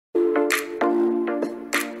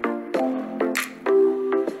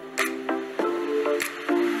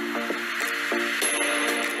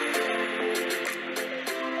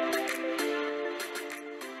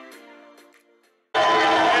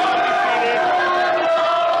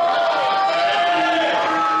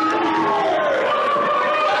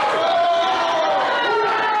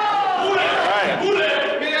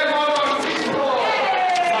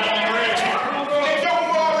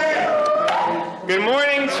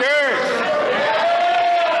church?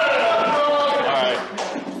 All right.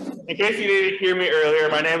 In case you didn't hear me earlier,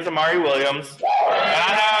 my name is Amari Williams, and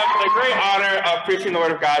I have the great honor of preaching the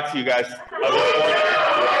Word of God to you guys.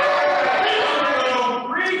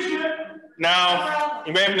 Now,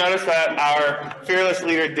 you may have noticed that our fearless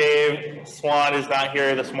leader, Dave Swan, is not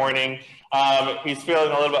here this morning. He's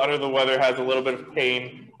feeling a little bit under the weather, has a little bit of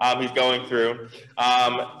pain he's going through.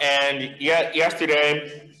 And yet,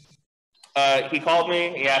 yesterday, he called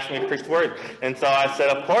me, he asked me to preach the Word. And so I said,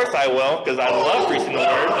 of course I will, because I love preaching the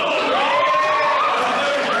Word.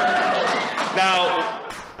 Now,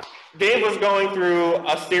 Dave was going through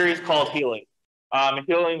a series called Healing.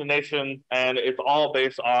 Healing the Nation, and it's all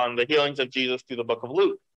based on the healings of Jesus through the book of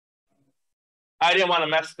Luke. I didn't want to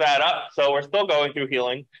mess that up, so we're still going through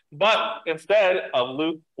healing, but instead of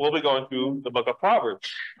Luke, we'll be going through the book of Proverbs.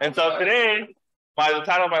 And so today, the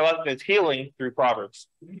title of my lesson is Healing Through Proverbs.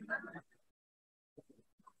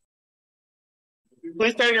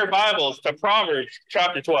 Please turn your Bibles to Proverbs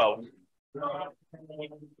chapter 12. Now,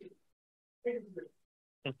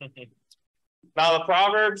 the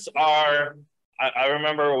Proverbs are, I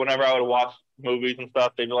remember whenever I would watch movies and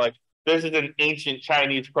stuff, they'd be like, this is an ancient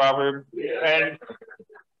Chinese proverb. And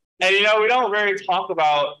you know, we don't really talk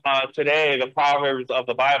about today the Proverbs of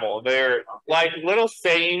the Bible. They're like little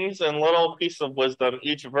sayings and little pieces of wisdom,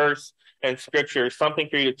 each verse in Scripture, something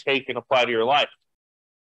for you to take and apply to your life.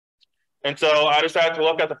 And so I decided to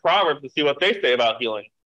look at the Proverbs to see what they say about healing.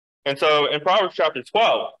 And so in Proverbs chapter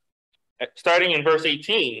 12, starting in verse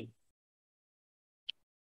 18,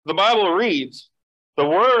 the Bible reads, "The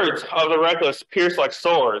words of the reckless pierce like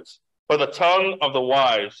swords, but the tongue of the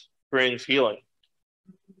wise brings healing."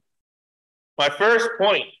 My first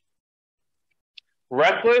point,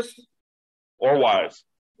 reckless or wise?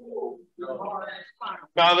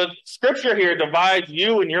 Now, the scripture here divides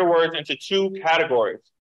you and your words into two categories.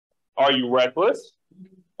 Are you reckless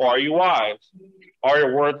or are you wise? Are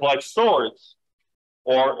your words like swords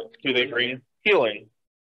or do they bring healing?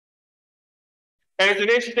 And it's an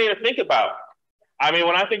interesting thing to think about. I mean,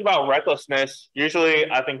 when I think about recklessness, usually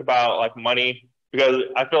I think about like money, because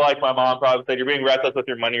I feel like my mom probably said you're being reckless with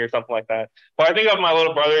your money or something like that. But I think of my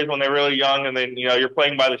little brothers when they're really young, and then, you know, you're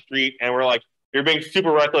playing by the street and we're like, you're being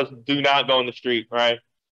super reckless, do not go in the street, right?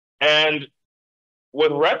 And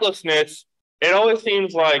with recklessness, it always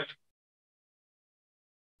seems like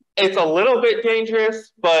it's a little bit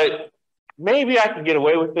dangerous, but maybe I can get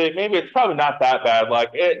away with it. Maybe it's probably not that bad.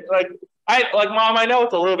 Mom, I know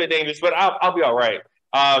it's a little bit dangerous, but I'll be all right.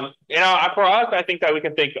 You know, for us, I think that we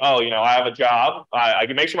can think, oh, you know, I have a job. I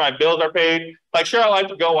can make sure my bills are paid. Like, sure, I like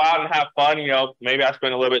to go out and have fun. You know, maybe I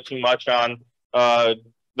spend a little bit too much on the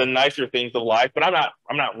nicer things of life, but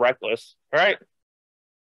I'm not reckless, right?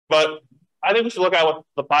 But I think we should look at what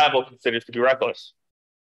the Bible considers to be reckless.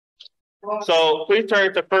 So please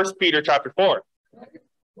turn to 1 Peter chapter 4.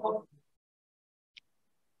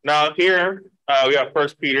 Now here we have 1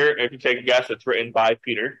 Peter. If you take a guess, it's written by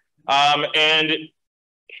Peter. And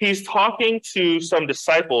he's talking to some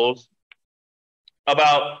disciples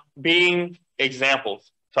about being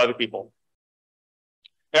examples to other people.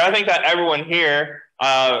 And I think that everyone here,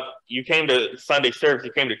 you came to Sunday service,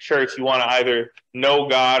 you came to church, you want to either know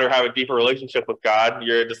God or have a deeper relationship with God.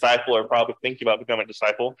 You're a disciple or probably thinking about becoming a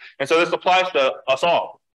disciple. And so this applies to us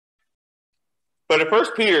all. But in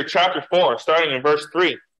 1 Peter chapter 4, starting in verse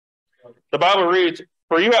 3, the Bible reads,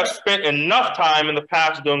 "For you have spent enough time in the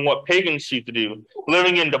past doing what pagans used to do,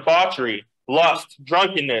 living in debauchery, lust,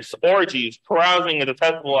 drunkenness, orgies, carousing, and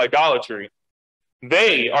detestable idolatry.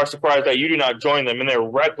 They are surprised that you do not join them in their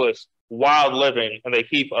reckless, wild living, and they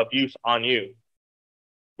heap abuse on you."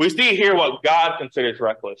 We see here what God considers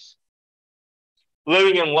reckless.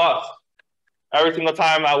 Living in lust. Every single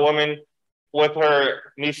time that woman with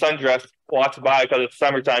her new sundress walks by, because it's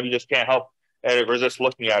summertime, you just can't help and resist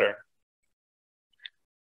looking at her.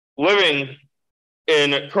 Living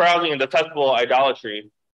in carousing and detestable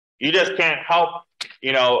idolatry. You just can't help,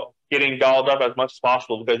 you know, getting dolled up as much as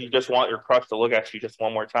possible because you just want your crush to look at you just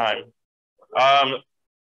one more time.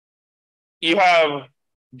 You have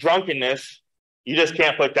drunkenness. You just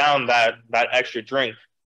can't put down that extra drink.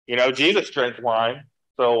 You know, Jesus drank wine,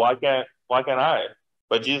 so why can't I?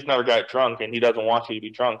 But Jesus never got drunk, and he doesn't want you to be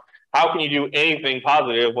drunk. How can you do anything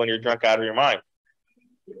positive when you're drunk out of your mind?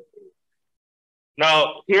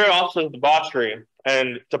 Now, here also is debauchery.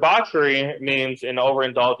 And debauchery means an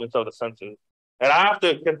overindulgence of the senses. And I have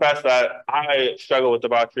to confess that I struggle with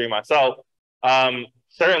debauchery myself.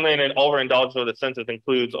 Certainly an overindulgence of the senses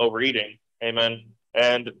includes overeating. Amen.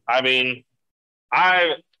 And I mean,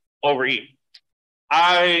 I overeat.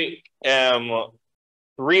 I am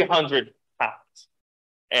 300 pounds.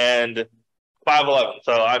 and 5'11".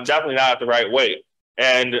 So I'm definitely not at the right weight.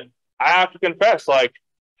 And I have to confess, like,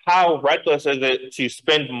 how reckless is it to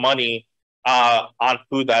spend money on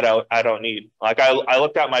food that I don't need? Like, I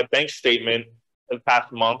looked at my bank statement the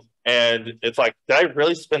past month, and it's like, did I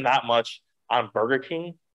really spend that much on Burger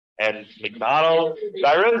King and McDonald's? Did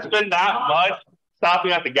I really spend that much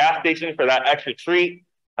stopping at the gas station for that extra treat?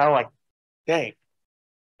 And I'm like, dang.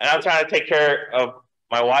 And I'm trying to take care of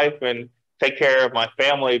my wife and take care of my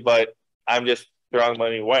family, but I'm just throwing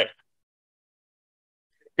money away.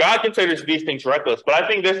 God considers these things reckless, but I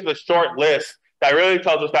think this is a short list that really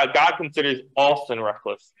tells us that God considers all sin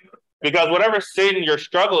reckless. Because whatever sin you're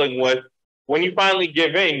struggling with, when you finally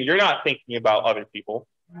give in, you're not thinking about other people.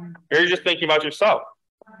 You're just thinking about yourself.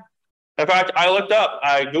 In fact, I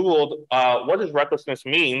Googled what does recklessness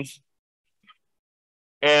means,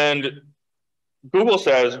 and Google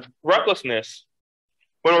says recklessness,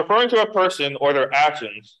 when referring to a person or their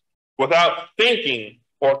actions without thinking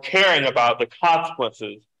or caring about the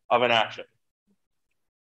consequences of an action.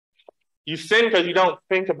 You sin because you don't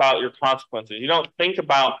think about your consequences. You don't think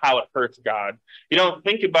about how it hurts God. You don't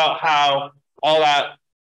think about how all that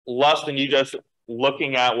lust and you just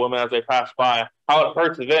looking at women as they pass by, how it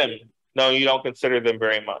hurts them. No, you don't consider them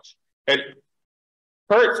very much. It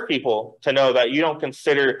hurts people to know that you don't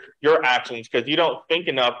consider your actions because you don't think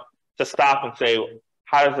enough to stop and say,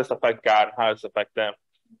 how does this affect God? How does this affect them?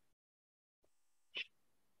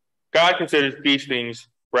 God considers these things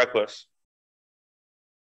reckless.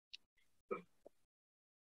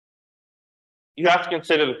 You have to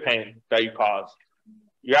consider the pain that you cause.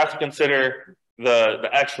 You have to consider the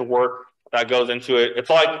extra work that goes into it. It's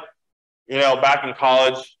like, back in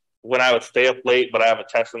college when I would stay up late, but I have a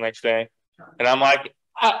test the next day. And I'm like,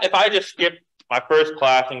 if I just skip my first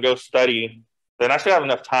class and go study, then I should have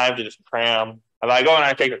enough time to just cram. And I go and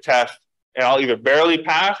I take a test, and I'll either barely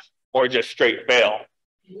pass or just straight fail.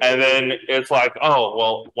 And then it's like, oh,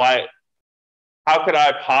 well, why? How could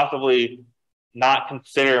I possibly not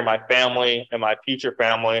consider my family and my future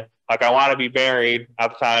family? Like, I want to be married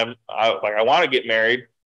at the time. I want to get married.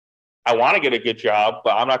 I want to get a good job,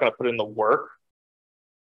 but I'm not going to put in the work.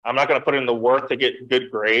 I'm not going to put in the work to get good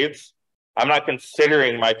grades. I'm not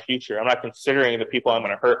considering my future. I'm not considering the people I'm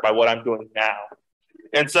going to hurt by what I'm doing now.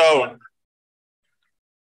 And so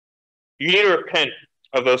you need to repent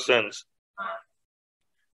of those sins.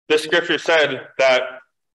 The scripture said that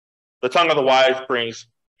the tongue of the wise brings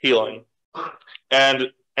healing.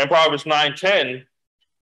 And in Proverbs 9:10,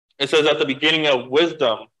 it says that the beginning of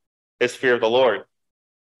wisdom is fear of the Lord.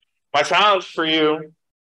 My challenge for you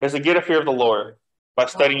is to get a fear of the Lord by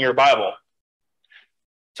studying your Bible.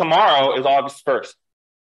 Tomorrow is August 1st.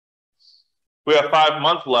 We have 5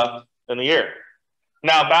 months left in the year.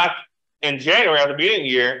 Now, back in January, at the beginning of the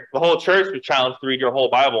year, the whole church was challenged to read your whole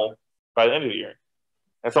Bible by the end of the year.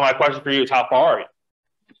 And so my question for you is, how far are you?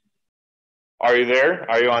 Are you there?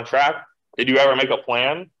 Are you on track? Did you ever make a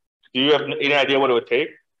plan? Do you have any idea what it would take?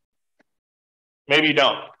 Maybe you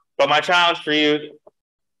don't. But my challenge for you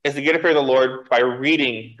is to get a fear of the Lord by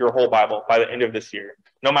reading your whole Bible by the end of this year,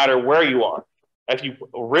 no matter where you are. If you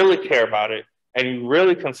really care about it and you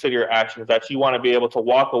really consider your actions, that you want to be able to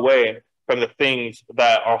walk away from the things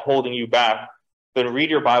that are holding you back, then read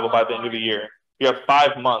your Bible by the end of the year. You have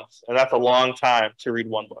 5 months, and that's a long time to read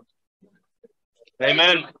one book.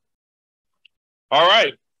 Amen. All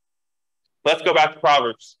right. Let's go back to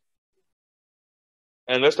Proverbs.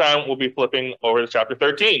 And this time we'll be flipping over to chapter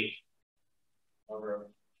 13.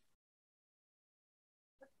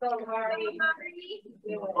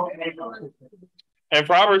 In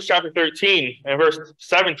Proverbs chapter 13 and verse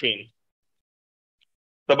 17,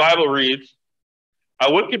 the Bible reads,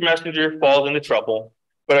 "A wicked messenger falls into trouble,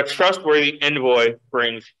 but a trustworthy envoy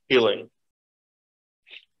brings healing."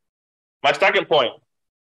 My second point,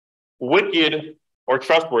 wicked or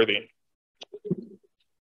trustworthy.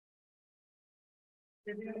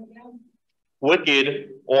 Wicked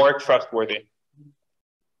or trustworthy.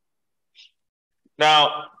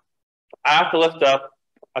 Now, I have to lift up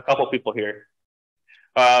a couple people here.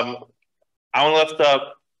 I want to lift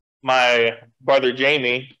up my brother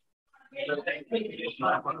Jamie.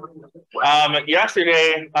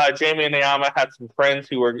 Yesterday, Jamie and Nayama had some friends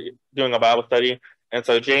who were doing a Bible study. And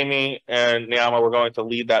so Jamie and Nayama were going to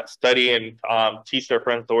lead that study and teach their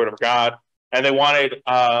friends the Word of God. And they wanted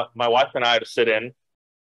my wife and I to sit in.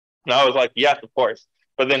 And I was like, yes, of course.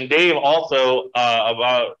 But then Dave also,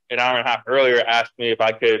 about an hour and a half earlier, asked me if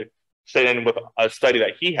I could sit in with a study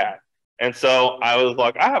that he had. And so I was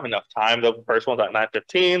like, I have enough time. The first one's at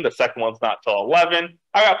 9:15. The second one's not till 11.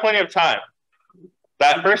 I got plenty of time.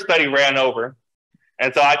 That first study ran over.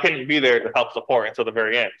 And so I couldn't be there to help support until the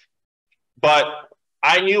very end. But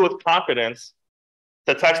I knew with confidence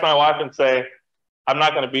to text my wife and say, I'm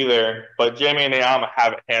not going to be there, but Jamie and Naama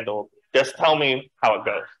have it handled. Just tell me how it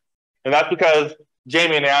goes. And that's because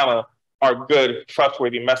Jamie and Naama are good,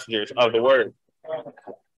 trustworthy messengers of the word.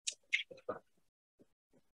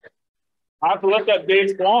 I have to look up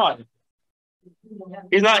Dave Swan.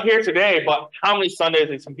 He's not here today, but how many Sundays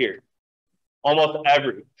is he here? Almost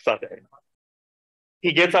every Sunday.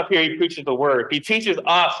 He gets up here, he preaches the word. He teaches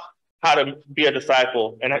us how to be a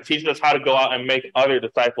disciple, and it teaches us how to go out and make other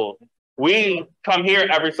disciples. We come here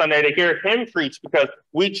every Sunday to hear him preach because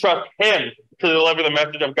we trust him to deliver the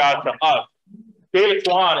message of God to us. David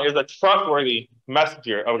Swan is a trustworthy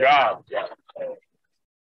messenger of God.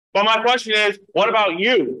 But my question is, what about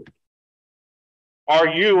you? Are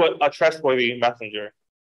you a trustworthy messenger?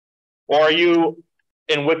 Or are you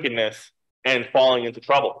in wickedness and falling into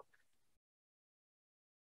trouble?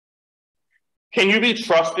 Can you be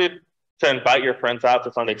trusted to invite your friends out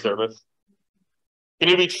to Sunday service? Can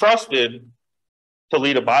you be trusted to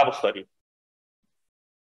lead a Bible study?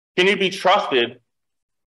 Can you be trusted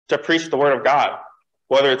to preach the word of God,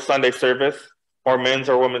 whether it's Sunday service or men's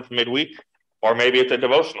or women's midweek, or maybe it's a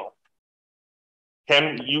devotional?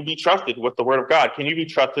 Can you be trusted with the word of God? Can you be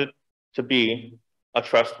trusted to be a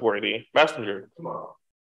trustworthy messenger?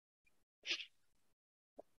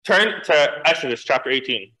 Turn to Exodus chapter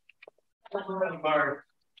 18.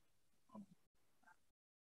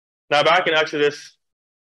 Now back in Exodus,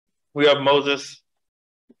 we have Moses.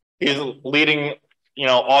 He's leading,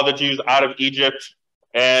 all the Jews out of Egypt,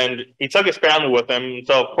 and he took his family with him.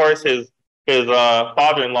 So of course his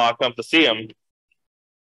father-in-law comes to see him.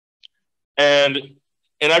 And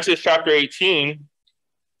in Exodus chapter 18,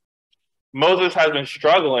 Moses has been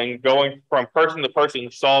struggling, going from person to person,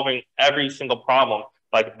 solving every single problem.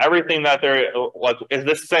 Like everything that is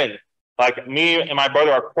this sin? Like me and my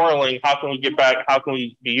brother are quarreling. How can we get back? How can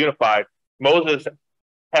we be unified? Moses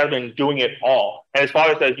has been doing it all. And his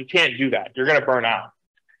father says, you can't do that. You're going to burn out.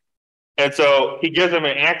 And so he gives him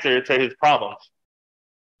an answer to his problems.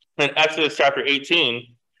 In Exodus chapter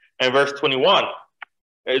 18 and verse 21,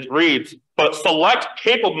 it reads, but select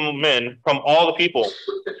capable men from all the people,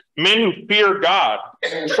 men who fear God,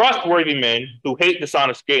 trustworthy men who hate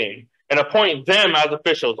dishonest gain, and appoint them as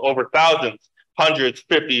officials over thousands, hundreds,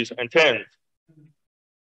 fifties, and tens.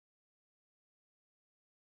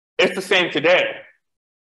 It's the same today.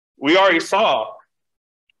 We already saw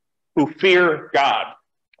who fear God.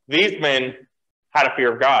 These men had a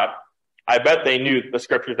fear of God. I bet they knew the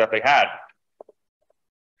scriptures that they had.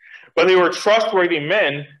 But they were trustworthy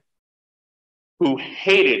men who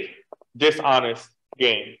hated dishonest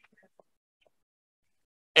gain.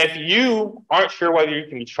 If you aren't sure whether you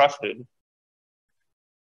can be trusted,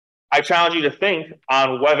 I challenge you to think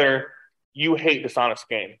on whether you hate dishonest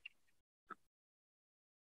gain.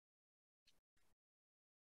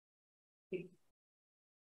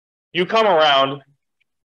 You come around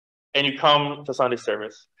and you come to Sunday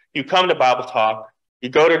service. You come to Bible talk. You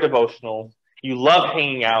go to devotionals. You love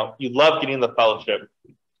hanging out. You love getting the fellowship.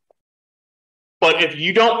 But if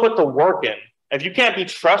you don't put the work in, if you can't be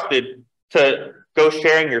trusted to go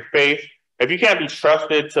sharing your faith, if you can't be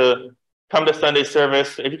trusted to come to Sunday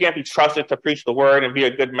service, if you can't be trusted to preach the word and be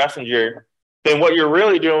a good messenger, then what you're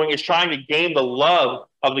really doing is trying to gain the love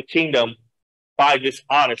of the kingdom by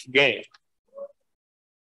dishonest gain.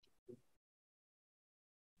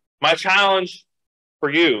 My challenge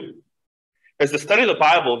for you is to study the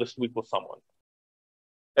Bible this week with someone.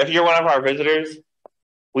 If you're one of our visitors,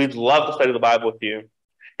 we'd love to study the Bible with you.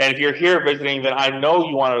 And if you're here visiting, then I know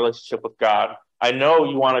you want a relationship with God. I know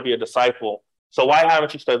you want to be a disciple. So why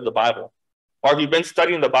haven't you studied the Bible? Or have you been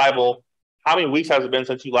studying the Bible? How many weeks has it been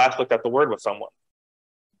since you last looked at the word with someone?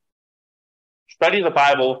 Study the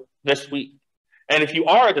Bible this week. And if you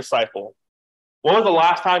are a disciple, when was the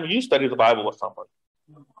last time you studied the Bible with someone?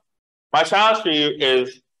 My challenge for you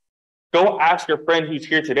is go ask your friend who's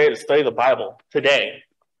here today to study the Bible today.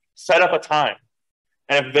 Set up a time.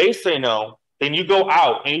 And if they say no, then you go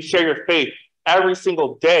out and you share your faith every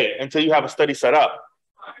single day until you have a study set up.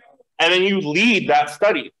 And then you lead that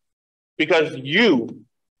study because you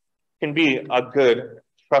can be a good,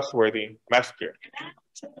 trustworthy messenger.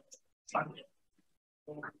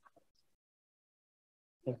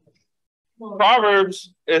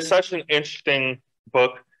 Proverbs is such an interesting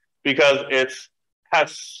book because it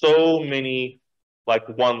has so many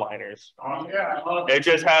one-liners. It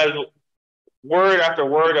just has word after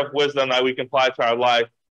word of wisdom that we can apply to our life.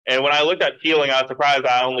 And when I looked at healing, I was surprised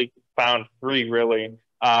I only found 3 really.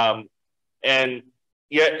 And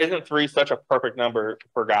yet isn't three such a perfect number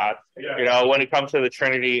for God? Yeah. When it comes to the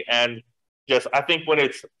Trinity, and just I think when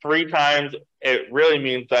it's three times, it really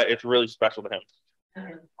means that it's really special to him.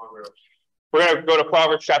 We're going to go to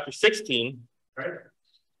Proverbs chapter 16. Right.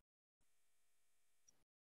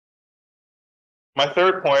 My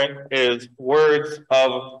third point is words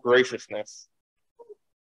of graciousness.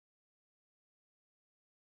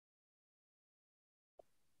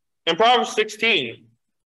 In Proverbs 16,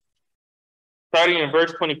 starting in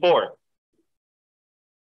verse 24,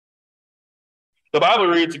 the Bible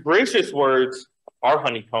reads, "Gracious words are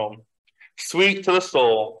honeycomb, sweet to the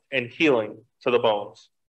soul and healing to the bones."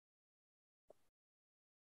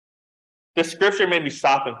 This scripture made me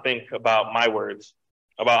stop and think about my words,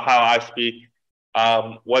 about how I speak,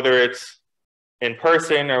 whether it's in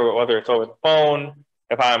person or whether it's over the phone,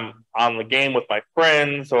 if I'm on the game with my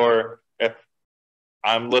friends or if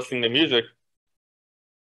I'm listening to music.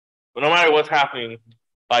 But no matter what's happening,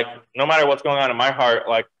 no matter what's going on in my heart,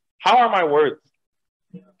 how are my words?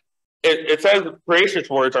 It says gracious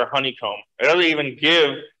words are honeycomb. It doesn't even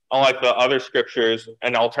give, unlike the other scriptures,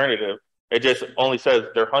 an alternative. It just only says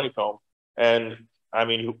they're honeycomb. And I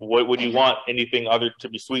mean, what would you want anything other to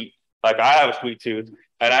be sweet? I have a sweet tooth,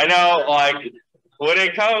 and I know, when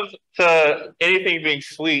it comes to anything being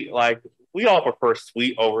sweet, we all prefer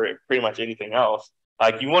sweet over it, pretty much anything else.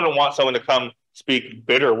 You wouldn't want someone to come speak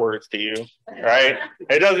bitter words to you, right?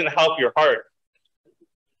 It doesn't help your heart.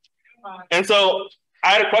 And so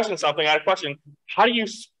I had a question. How do you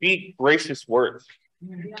speak gracious words?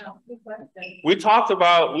 We talked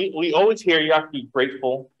about, we always hear you have to be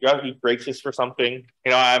grateful. You have to be gracious for something.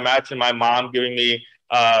 I imagine my mom giving me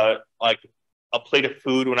a plate of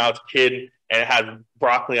food when I was a kid, and it had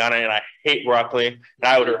broccoli on it, and I hate broccoli, and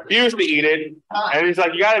I would refuse to eat it. And he's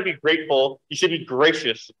like, you got to be grateful. You should be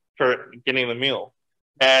gracious for getting the meal.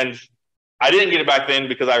 And I didn't get it back then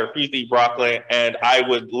because I refused to eat broccoli, and I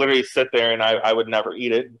would literally sit there and I would never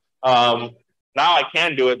eat it. Now I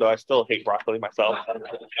can do it, though I still hate broccoli myself.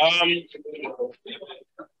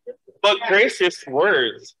 But gracious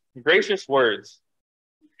words.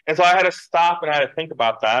 And so I had to stop and I had to think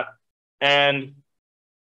about that. And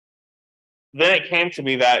then it came to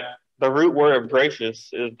me that the root word of gracious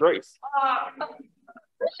is grace.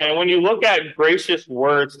 And when you look at gracious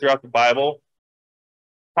words throughout the Bible,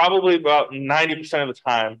 probably about 90% of the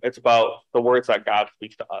time, it's about the words that God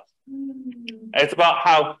speaks to us. And it's about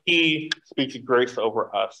how he speaks grace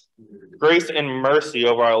over us. Grace and mercy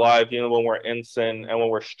over our lives, even when we're in sin and when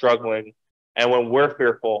we're struggling and when we're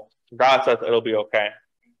fearful. God says it'll be okay.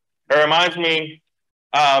 It reminds me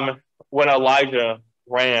when Elijah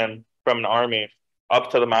ran from an army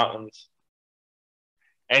up to the mountains.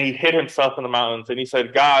 And he hid himself in the mountains. And he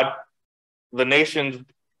said, God, the nation's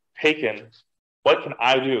taken. What can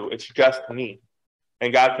I do? It's just me.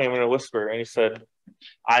 And God came in a whisper and he said,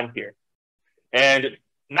 I'm here. And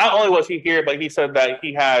not only was he here, but he said that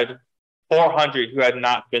he had 400 who had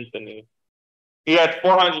not bent the knee. He had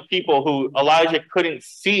 400 people who Elijah couldn't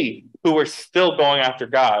see who were still going after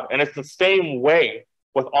God. And it's the same way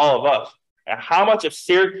with all of us. And how much of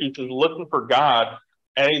Syracuse is looking for God,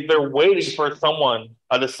 and they're waiting for someone,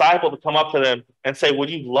 a disciple, to come up to them and say, would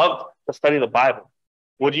you love to study the Bible?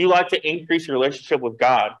 Would you like to increase your relationship with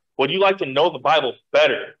God? Would you like to know the Bible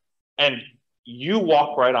better? And you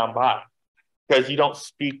walk right on by because you don't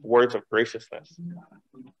speak words of graciousness.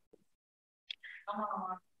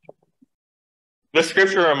 This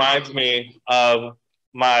scripture reminds me of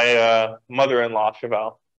my mother-in-law,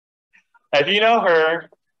 Chevelle. If you know her,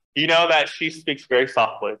 you know that she speaks very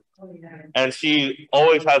softly. And she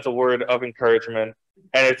always has a word of encouragement,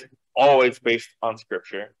 and it's always based on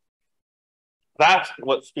scripture. That's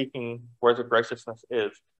what speaking words of graciousness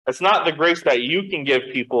is. It's not the grace that you can give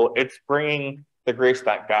people, it's bringing the grace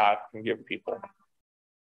that God can give people.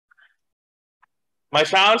 My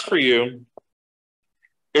challenge for you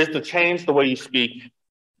is to change the way you speak.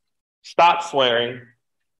 Stop swearing.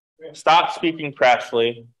 Stop speaking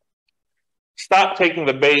crashly. Stop taking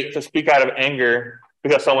the bait to speak out of anger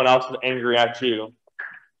because someone else is angry at you,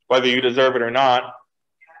 whether you deserve it or not.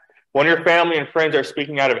 When your family and friends are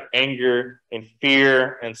speaking out of anger and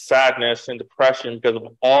fear and sadness and depression because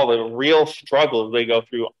of all the real struggles they go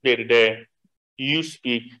through day to day, you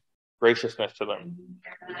speak graciousness to them.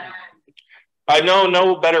 I know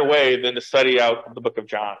no better way than to study out the book of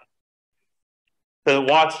John. To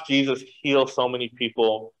watch Jesus heal so many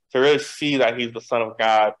people, to really see that he's the Son of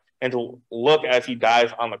God, and to look as he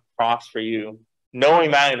dies on the cross for you.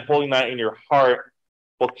 Knowing that and holding that in your heart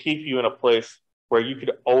will keep you in a place where you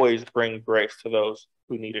could always bring grace to those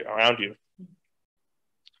who need it around you.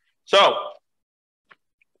 So,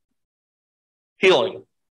 Healing.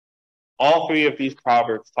 All three of these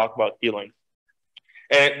proverbs talk about healing.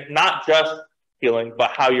 And not just healing,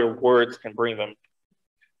 but how your words can bring them.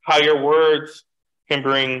 How your words can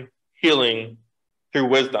bring healing through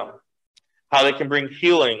wisdom. How they can bring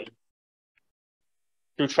healing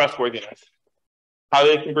through trustworthiness. How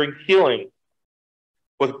they can bring healing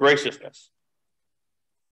with graciousness.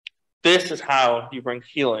 This is how you bring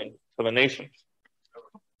healing to the nations.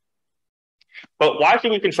 But why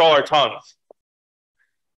should we control our tongues?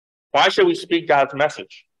 Why should we speak God's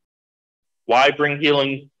message? Why bring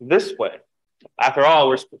healing this way? After all,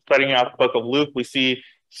 we're studying out the book of Luke. We see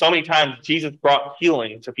so many times Jesus brought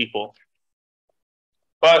healing to people.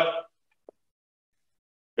 But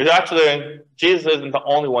Jesus isn't the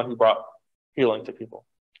only one who brought healing to people.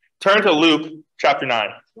 Turn to Luke chapter 9.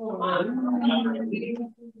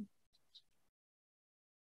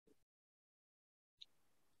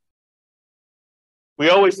 We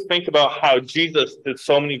always think about how Jesus did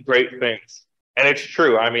so many great things. And it's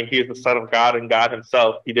true. I mean, he is the Son of God and God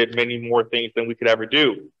himself. He did many more things than we could ever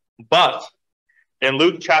do. But in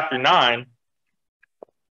Luke chapter 9,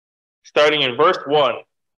 starting in verse 1,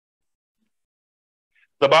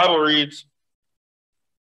 the Bible reads,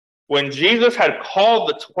 when Jesus had called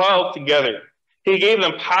the 12 together, he gave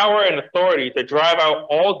them power and authority to drive out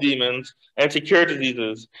all demons and to cure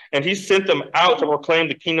diseases. And he sent them out to proclaim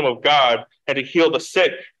the kingdom of God and to heal the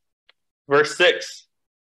sick. Verse 6.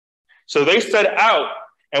 So they set out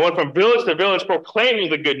and went from village to village proclaiming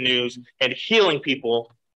the good news and healing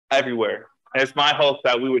people everywhere. And it's my hope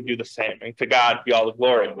that we would do the same. And to God be all the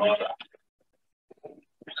glory.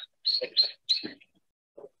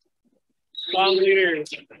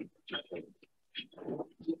 Leaders,